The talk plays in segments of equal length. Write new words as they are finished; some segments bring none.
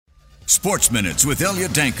Sports Minutes with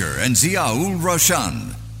Elliot Danker and Ziaul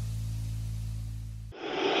Roshan.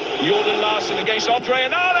 Jordan Larson against Andre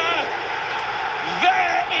Onana.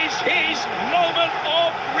 There is his moment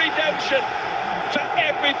of redemption for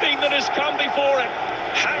everything that has come before it.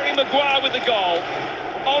 Harry Maguire with the goal.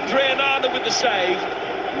 Andre Onana with the save.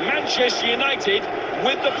 Manchester United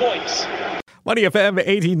with the points. Money FM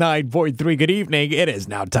 89.3. Good evening. It is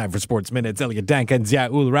now time for Sports Minutes. Elliot Dank and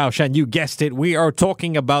Ziaul Roshan. You guessed it. We are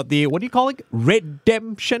talking about the, what do you call it?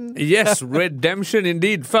 Redemption? Yes, redemption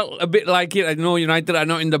indeed. Felt a bit like it. I know United are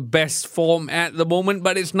not in the best form at the moment,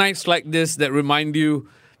 but it's nights like this that remind you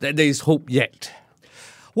that there is hope yet.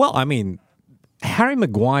 Well, I mean, Harry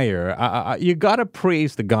Maguire, you got to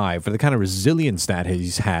praise the guy for the kind of resilience that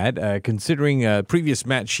he's had, considering previous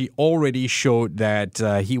match, he already showed that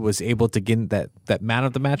he was able to get that Man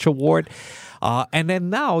of the Match award. And then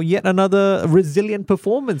now, yet another resilient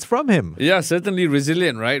performance from him. Yeah, certainly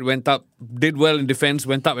resilient, right? Went up, did well in defense,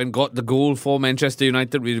 went up and got the goal for Manchester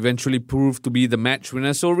United, which eventually proved to be the match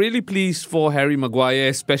winner. So really pleased for Harry Maguire,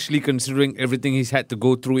 especially considering everything he's had to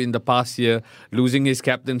go through in the past year, losing his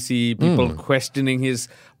captaincy, people questioning his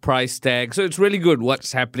price tag. So it's really good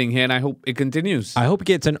what's happening here, and I hope it continues. I hope he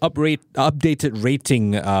gets an updated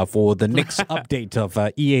rating for the next update of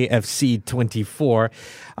EAFC 24.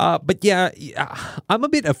 But yeah, I'm a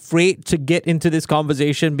bit afraid to get into this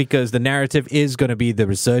conversation because the narrative is going to be the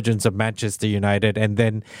resurgence of Manchester United, and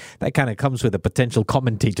then that kind of comes with a potential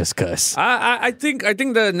commentator's curse. I think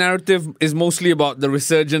the narrative is mostly about the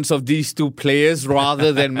resurgence of these two players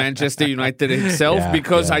rather than Manchester United itself,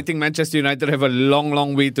 because I think Manchester United have a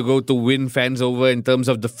long way to go to win fans over in terms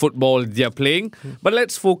of the football they're playing. But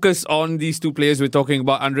let's focus on these two players we're talking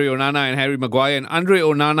about, Andre Onana and Harry Maguire. And Andre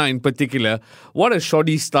Onana in particular, what a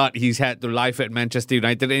shoddy start he's had to life at Manchester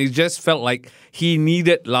United, and he just felt like he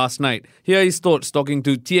needed last night. Here are his thoughts talking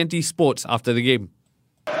to TNT Sports after the game.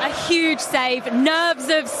 A huge save, nerves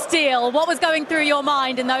of steel. What was going through your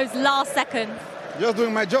mind in those last seconds? Just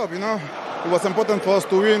doing my job, It was important for us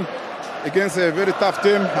to win against a very tough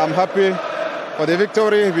team. I'm happy for the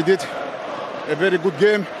victory. We did a very good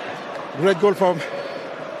game. Great goal from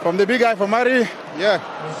the big guy, from Mari. Yeah,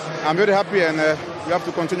 I'm very happy, and we have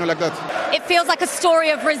to continue like that. It feels like a story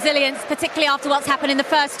of resilience, particularly after what's happened in the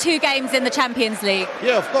first two games in the Champions League.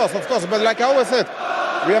 Yeah, of course. But like I always said,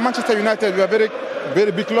 we are Manchester United. We are very,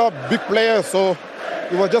 very big club, big players. So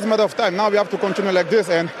it was just a matter of time. Now we have to continue like this.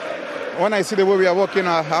 And when I see the way we are working,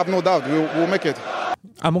 I have no doubt we'll make it.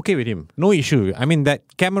 I'm okay with him. No issue. I mean, that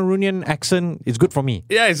Cameroonian accent is good for me.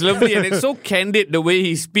 Yeah, it's lovely, and it's so candid the way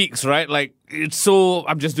he speaks, right? Like, it's so,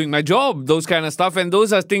 I'm just doing my job, those kind of stuff. And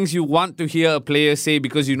those are things you want to hear a player say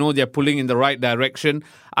because you know they're pulling in the right direction.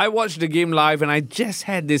 I watched the game live and I just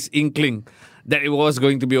had this inkling that it was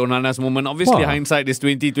going to be Onana's moment. Obviously, hindsight is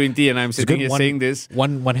 2020, and I'm sitting here saying this.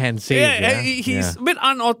 One hand save. He's a bit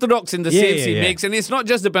unorthodox in the saves he makes, and it's not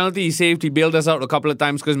just the penalty he saved. He bailed us out a couple of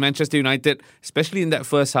times because Manchester United, especially in that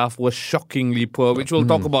first half, was shockingly poor, which we'll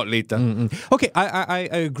talk about later. Okay, I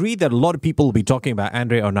agree that a lot of people will be talking about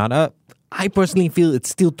Andre Onana. I personally feel it's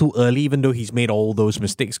still too early, even though he's made all those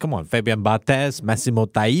mistakes. Come on, Fabian Barthez, Massimo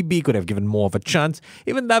Taibi could have given more of a chance.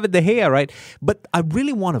 Even David De Gea, right? But I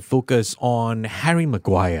really want to focus on Harry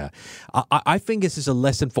Maguire. I think this is a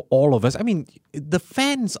lesson for all of us. I mean, the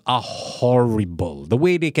fans are horrible. The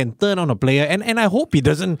way they can turn on a player. And I hope he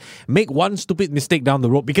doesn't make one stupid mistake down the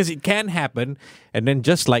road, because it can happen. And then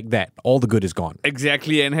just like that, all the good is gone.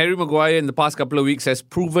 Exactly. And Harry Maguire in the past couple of weeks has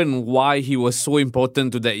proven why he was so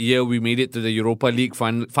important to that year we made it to the Europa League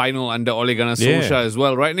final under Ole Gunnar Solskjaer as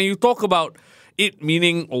well, right? Now you talk about it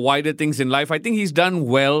meaning wider things in life. I think he's done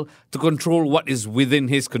well to control what is within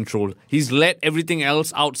his control. He's let everything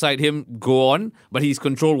else outside him go on, but he's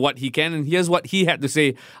controlled what he can. And here's what he had to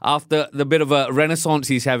say after the bit of a renaissance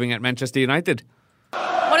he's having at Manchester United.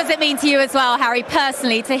 What does it mean to you as well, Harry,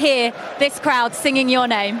 personally, to hear this crowd singing your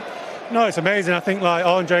name? No, it's amazing. I think, like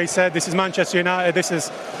Andre said, this is Manchester United. This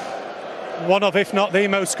is one of, if not the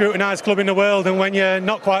most scrutinised club in the world, and when you're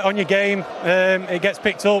not quite on your game, it gets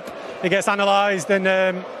picked up, it gets analysed,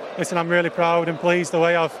 and listen, I'm really proud and pleased the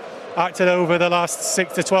way I've acted over the last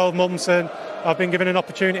 6 to 12 months, and I've been given an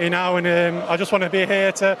opportunity now, and I just want to be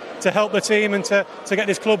here to help the team and to get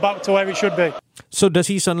this club back to where it should be. So does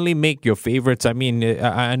he suddenly make your favourites? I mean,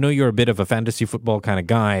 I know you're a bit of a fantasy football kind of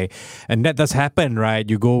guy, and that does happen, right?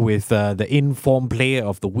 You go with the in-form player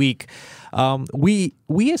of the week. We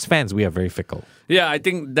as fans, we are very fickle. Yeah, I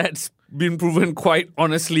think that's been proven quite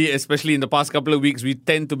honestly, especially in the past couple of weeks, we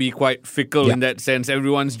tend to be quite fickle in that sense.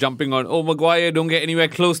 Everyone's jumping on, Maguire, don't get anywhere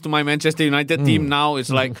close to my Manchester United team now. It's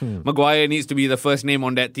like Maguire needs to be the first name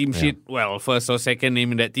on that team sheet. Well, first or second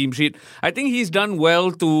name in that team sheet. I think he's done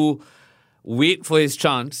well to wait for his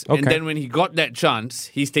chance. And then when he got that chance,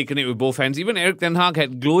 he's taken it with both hands. Even Erik ten Hag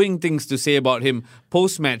had glowing things to say about him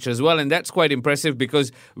post-match as well. And that's quite impressive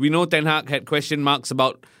because we know Ten Hag had question marks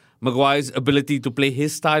about Maguire's ability to play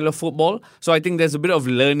his style of football. So I think there's a bit of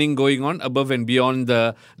learning going on above and beyond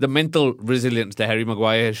the mental resilience that Harry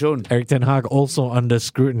Maguire has shown. Erik ten Hag also under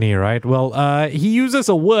scrutiny, right? Well, he uses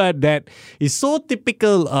a word that is so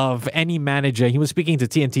typical of any manager. He was speaking to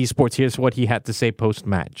TNT Sports. Here's what he had to say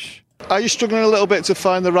post-match. Are you struggling a little bit to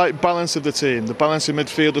find the right balance of the team, the balance in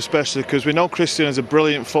midfield especially, because we know Christian is a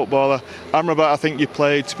brilliant footballer. Amrabat, I think you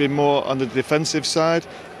played to be more on the defensive side.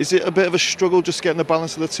 Is it a bit of a struggle just getting the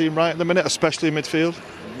balance of the team right at the minute, especially in midfield?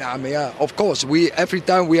 Of course. Every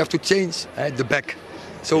time we have to change the back.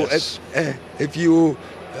 So if you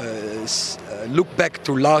look back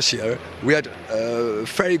to last year, we had a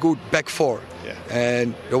very good back four.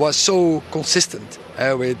 And it was so consistent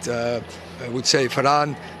with, I would say,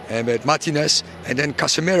 Varane, and with Martinez, and then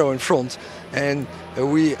Casemiro in front, and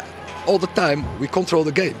we all the time we control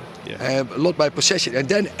the game, a lot by possession. And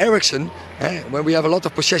then Eriksen, when we have a lot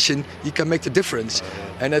of possession, he can make the difference.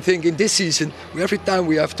 And I think in this season, every time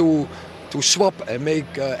we have to swap and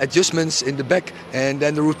make adjustments in the back, and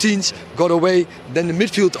then the routines got away. Then the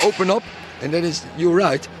midfield open up, and then you're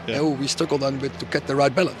right. We struggled on with to get the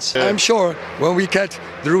right balance. I'm sure when we get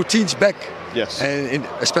the routines back. Yes. And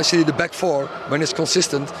especially the back four, when it's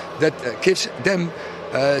consistent, that gives them,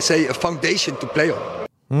 say, a foundation to play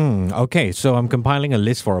on. Okay, so I'm compiling a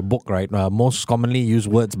list for a book, right? Most commonly used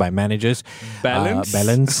words by managers. Balance.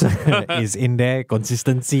 Balance is in there.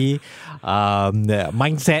 Consistency.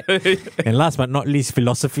 Mindset. And last but not least,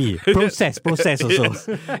 philosophy. Process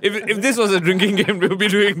also. If this was a drinking game, we'll be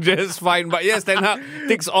doing just fine. But yes, Ten Hag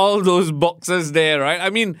ticks all those boxes there, right? I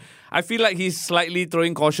mean, I feel like he's slightly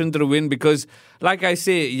throwing caution to the wind because, like I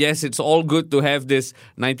say, yes, it's all good to have this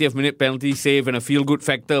 90th minute penalty save and a feel-good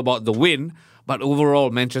factor about the win. But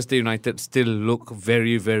overall, Manchester United still look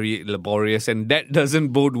very, very laborious. And that doesn't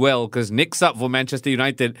bode well because next up for Manchester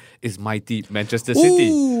United is mighty Manchester City.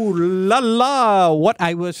 Ooh, la la. What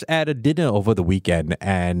I was at a dinner over the weekend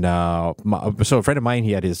and so a friend of mine,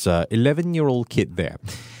 he had his 11-year-old kid there.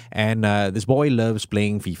 And this boy loves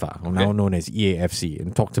playing FIFA, now known as EAFC,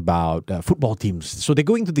 and talked about football teams. So they're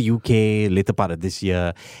going to the UK later part of this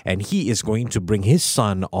year, and he is going to bring his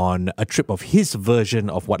son on a trip of his version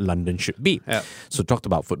of what London should be. So talked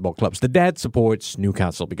about football clubs. The dad supports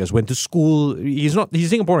Newcastle because went to school. He's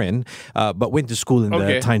Singaporean, but went to school in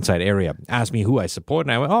the Tyneside area. Asked me who I support,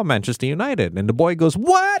 and I went, Manchester United. And the boy goes,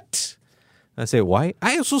 what? I say, why?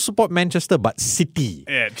 I also support Manchester, but City.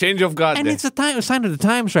 Yeah, change of guard. And there. it's a sign of the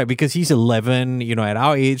times, right? Because he's 11, at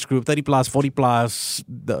our age group, 30 plus, 40 plus.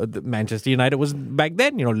 The Manchester United was back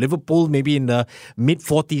then, Liverpool maybe in the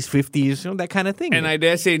mid-40s, 50s, that kind of thing. And I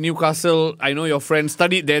dare say Newcastle, I know your friend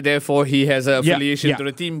studied there, therefore he has an affiliation to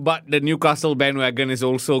the team, but the Newcastle bandwagon is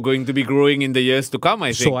also going to be growing in the years to come,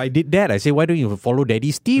 I think. So I did that. I say, why don't you follow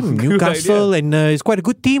Daddy's team? Newcastle, and it's quite a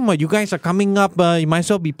good team. You guys are coming up. You might as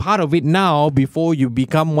well be part of it now before you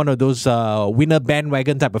become one of those winner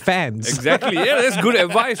bandwagon type of fans. Exactly. Yeah, that's good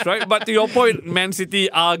advice, right? But to your point, Man City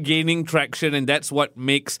are gaining traction, and that's what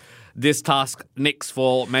makes this task next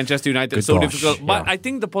for Manchester United difficult. But I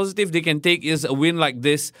think the positive they can take is a win like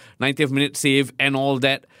this, 90th minute save and all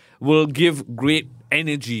that, will give great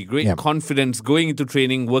energy, great confidence going into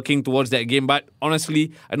training, working towards that game. But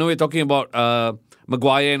honestly, I know we're talking about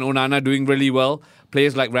Maguire and Onana doing really well.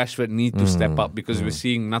 Players like Rashford need to step up because we're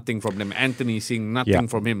seeing nothing from them. Anthony seeing nothing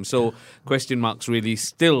from him. So question marks really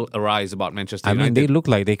still arise about Manchester United. I mean, they look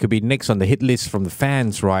like they could be next on the hit list from the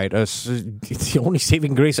fans, right? It's the only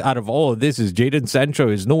saving grace out of all of this is Jadon Sancho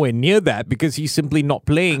is nowhere near that because he's simply not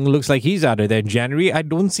playing. Looks like he's out of there in January. I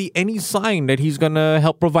don't see any sign that he's going to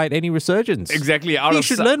help provide any resurgence. Exactly. He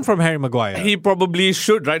should learn from Harry Maguire. He probably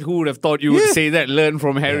should, right? Who would have thought you would say that? Learn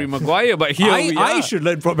from Harry Maguire. But here we are. I should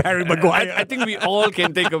learn from Harry Maguire. I think we all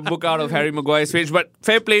can take a book out of Harry Maguire's page. But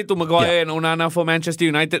fair play to Maguire and Onana for Manchester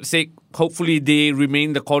United's sake. Hopefully they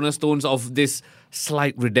remain the cornerstones of this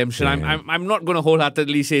slight redemption. I'm not going to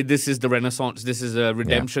wholeheartedly say this is the renaissance, this is a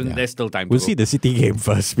redemption. There's still time to We'll go. see the City game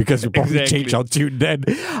first because we'll probably change our tune then.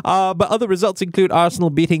 But other results include Arsenal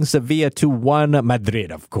beating Sevilla 2-1.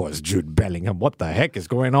 Madrid, of course. Jude Bellingham. What the heck is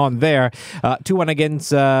going on there? 2-1 against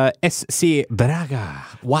SC Braga.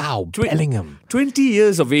 Wow, Bellingham. 20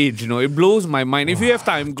 years of age, it blows my mind. If you have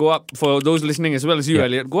time, go up, for those listening as well as you,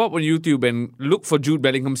 Elliot, go up on YouTube and look for Jude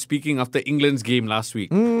Bellingham speaking after England's game last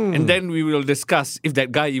week. And then we will discuss if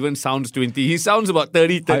that guy even sounds 20. He sounds about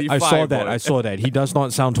 30, 35. I saw that. He does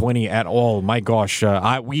not sound 20 at all. My gosh,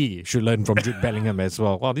 we should learn from Jude Bellingham as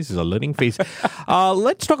well. Wow, this is a learning phase.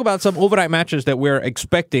 Let's talk about some overnight matches that we're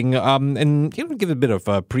expecting. And give a bit of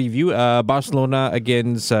a preview. Barcelona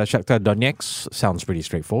against Shakhtar Donetsk sounds pretty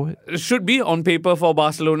straightforward. It should be on paper for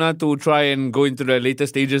Barcelona to try and go into the later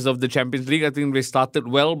stages of the Champions League. I think they started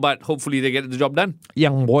well, but hopefully they get the job done.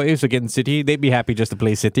 Young Boys against City. They'd be happy just to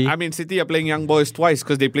play City. I mean, City are playing Young Boys twice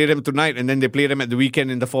because they play them tonight and then they play them at the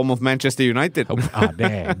weekend in the form of Manchester United.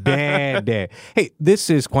 There. Hey, this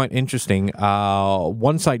is quite interesting.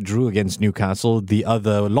 One side drew against Newcastle, the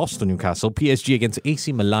other lost to Newcastle. PSG against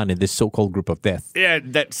AC Milan in this so-called group of death. Yeah,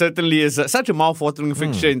 that certainly is such a mouth-watering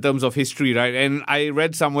fixture in terms of history, right? And I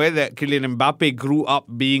read somewhere that Kylian Mbappe grew up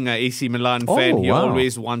being an AC Milan fan. He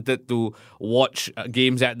always wanted to watch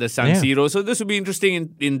games at the San Siro. So this would be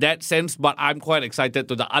interesting in that sense, but I'm quite excited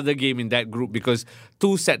to the other game in that group because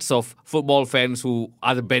two sets of football fans who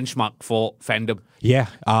are the benchmark for fandom. Yeah,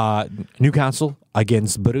 Newcastle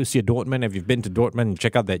against Borussia Dortmund. If you've been to Dortmund,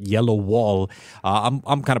 check out that yellow wall. I'm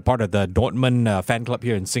kind of part of the Dortmund fan club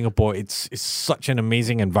here in Singapore. It's such an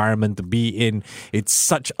amazing environment to be in. It's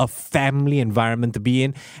such a family environment to be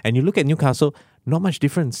in. And you look at Newcastle, not much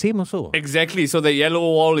different. Same also. Exactly. So the yellow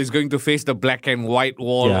wall is going to face the black and white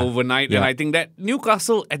wall overnight. Yeah. And I think that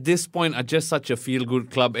Newcastle at this point are just such a feel-good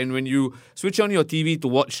club. And when you switch on your TV to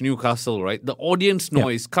watch Newcastle, right, the audience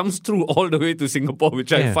noise comes through all the way to Singapore,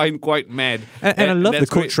 which I find quite mad. And I love the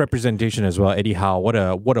coach representation as well, Eddie Howe. What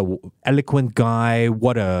a eloquent guy.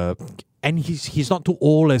 And he's not too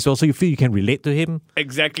old as well, so you feel you can relate to him.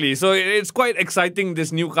 Exactly. So it's quite exciting,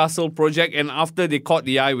 this Newcastle project. And after they caught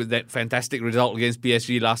the eye with that fantastic result against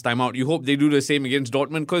PSG last time out, you hope they do the same against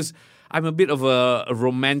Dortmund because I'm a bit of a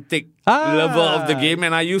romantic lover of the game,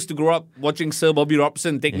 and I used to grow up watching Sir Bobby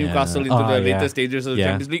Robson take Newcastle into the later stages of the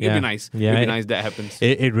Champions League. It'd be nice. It'd be nice that happens.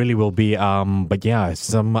 It really will be. But yeah,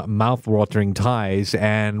 some mouth-watering ties,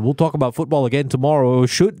 and we'll talk about football again tomorrow.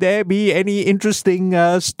 Should there be any interesting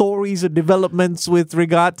stories or developments with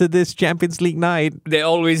regard to this Champions League night? There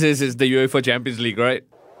always is. It's the UEFA Champions League, right?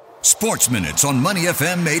 Sports Minutes on Money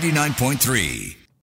FM 89.3.